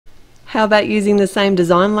How about using the same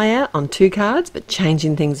design layout on 2 cards but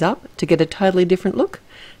changing things up to get a totally different look?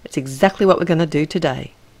 It's exactly what we're going to do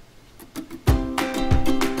today.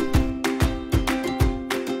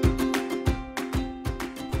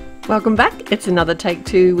 Welcome back. It's another take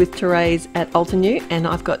 2 with Therese at Altenew, and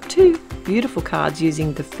I've got 2 beautiful cards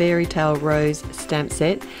using the Fairy Tale Rose stamp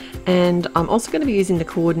set, and I'm also going to be using the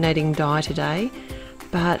coordinating die today,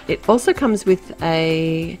 but it also comes with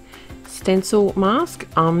a stencil mask.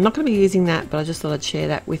 I'm not going to be using that, but I just thought I'd share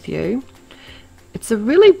that with you. It's a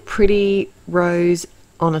really pretty rose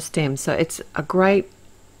on a stem, so it's a great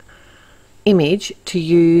image to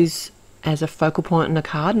use as a focal point on a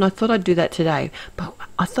card, and I thought I'd do that today, but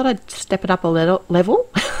I thought I'd step it up a level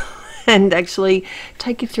and actually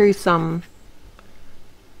take you through some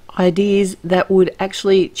ideas that would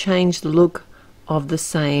actually change the look of the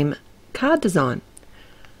same card design.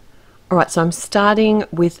 Alright, so I'm starting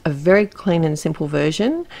with a very clean and simple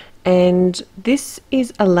version, and this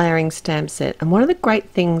is a layering stamp set, and one of the great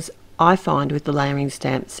things I find with the layering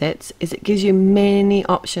stamp sets is it gives you many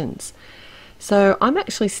options. So I'm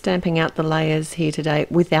actually stamping out the layers here today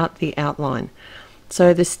without the outline.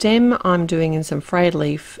 So the stem I'm doing in some frayed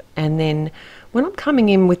leaf, and then when I'm coming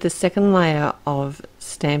in with the second layer of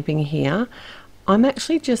stamping here, I'm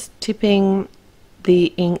actually just tipping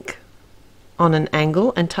the ink on an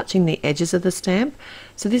angle and touching the edges of the stamp.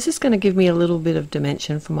 So this is going to give me a little bit of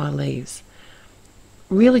dimension for my leaves.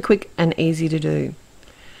 Really quick and easy to do.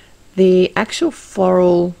 The actual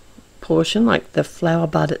floral portion, like the flower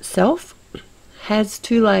bud itself, has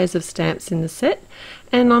 2 layers of stamps in the set,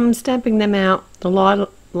 and I'm stamping them out. The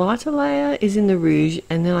lighter layer is in the rouge,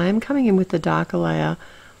 and then I am coming in with the darker layer,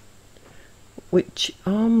 which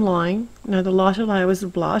I'm lying. No, the lighter layer was the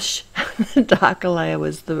blush, the darker layer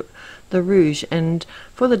was the rouge, and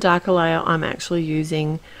for the darker layer I'm actually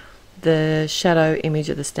using the shadow image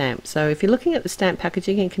of the stamp. So if you're looking at the stamp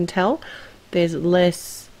packaging, you can tell there's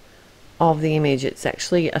less of the image. It's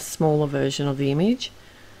actually a smaller version of the image,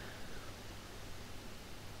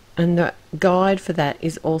 and the guide for that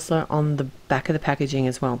is also on the back of the packaging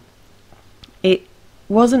as well. It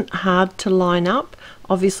wasn't hard to line up.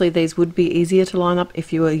 Obviously these would be easier to line up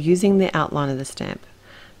if you were using the outline of the stamp,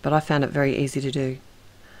 but I found it very easy to do.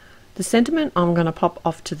 The sentiment I'm going to pop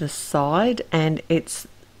off to the side, and it's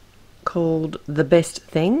called The Best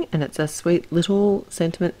Thing, and it's a sweet little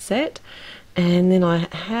sentiment set. And then I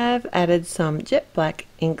have added some jet black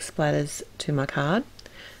ink splatters to my card.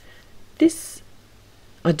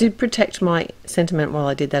 I did protect my sentiment while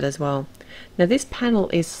I did that as well. Now this panel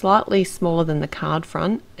is slightly smaller than the card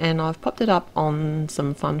front, and I've popped it up on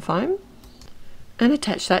some fun foam and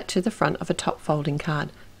attached that to the front of a top folding card.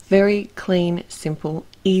 Very clean, simple,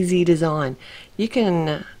 easy design. You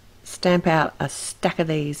can stamp out a stack of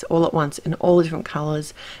these all at once in all different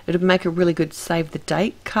colors. It would make a really good save the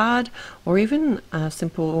date card, or even a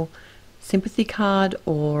simple sympathy card,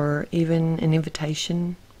 or even an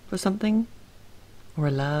invitation for something, or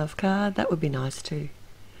a love card. That would be nice too.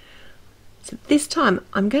 So this time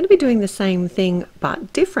I'm going to be doing the same thing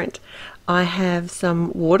but different. I have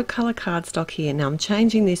some watercolor cardstock here. Now I'm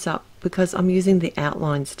changing this up because I'm using the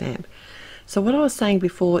outline stamp. So what I was saying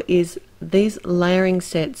before is these layering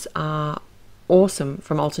sets are awesome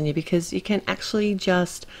from Altenew because you can actually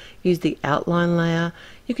just use the outline layer.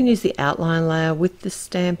 You can use the outline layer with the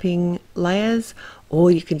stamping layers, or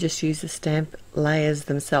you can just use the stamp layers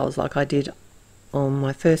themselves like I did on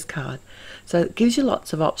my first card. So it gives you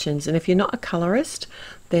lots of options, and if you're not a colorist,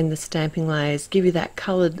 then the stamping layers give you that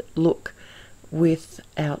colored look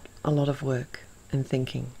without a lot of work and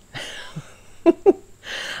thinking.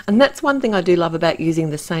 And that's one thing I do love about using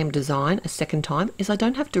the same design a second time, is I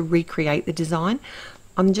don't have to recreate the design.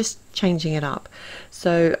 I'm just changing it up.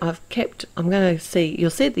 So I'm going to see, you'll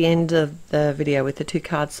see at the end of the video with the 2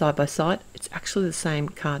 cards side by side, it's actually the same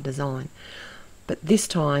card design, but this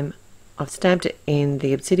time I've stamped it in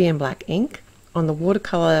the obsidian black ink on the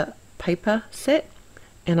watercolor paper set,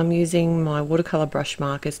 and I'm using my watercolor brush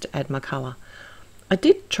markers to add my color. I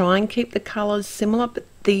did try and keep the colors similar, but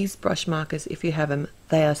these brush markers, if you have them,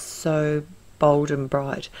 they are so bold and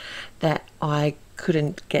bright that I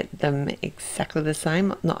couldn't get them exactly the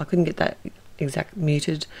same. No, I couldn't get that exact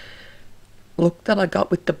muted look that I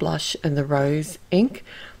got with the blush and the rose ink,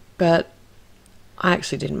 but I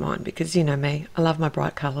actually didn't mind because, you know me, I love my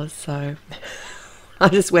bright colors, so I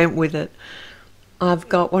just went with it. I've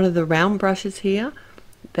got one of the round brushes here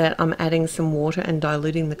that I'm adding some water and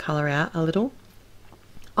diluting the color out a little.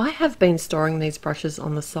 I have been storing these brushes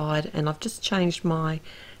on the side, and I've just changed my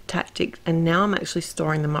tactic, and now I'm actually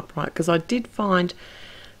storing them upright because I did find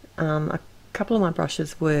a couple of my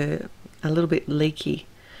brushes were a little bit leaky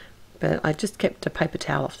but I just kept a paper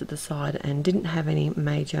towel off to the side and didn't have any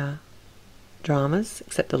major dramas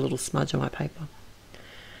except a little smudge on my paper.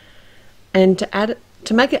 And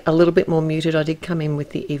to make it a little bit more muted, I did come in with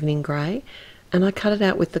the evening grey, and I cut it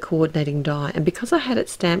out with the coordinating die. And because I had it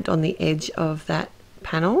stamped on the edge of that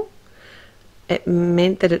panel, it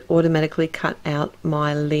meant that it automatically cut out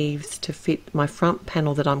my leaves to fit my front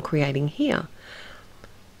panel that I'm creating here.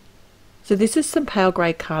 So this is some pale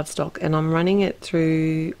grey cardstock, and I'm running it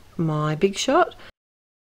through my Big Shot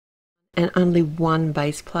and only one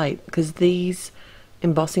base plate because these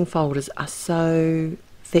embossing folders are so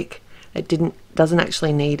thick. It doesn't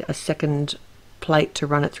actually need a second plate to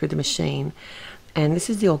run it through the machine. And this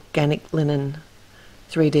is the organic linen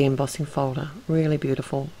 3D embossing folder. Really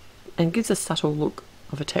beautiful, and gives a subtle look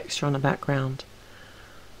of a texture on the background.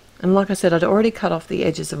 And like I said, I'd already cut off the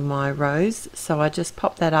edges of my rose, so I just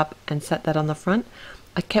popped that up and sat that on the front.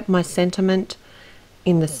 I kept my sentiment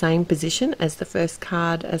in the same position as the first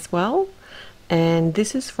card as well. And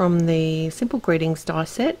this is from the Simple Greetings die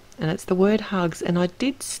set, and it's the word hugs, and I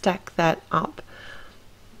did stack that up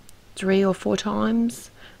 3 or 4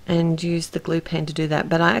 times and use the glue pen to do that,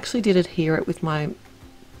 but I actually did adhere it with my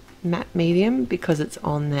matte medium because it's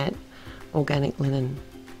on that organic linen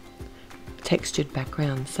textured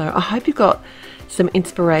background. So I hope you got some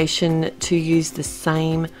inspiration to use the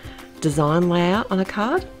same design layout on a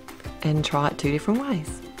card and try it 2 different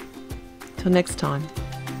ways. Till next time,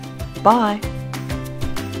 bye.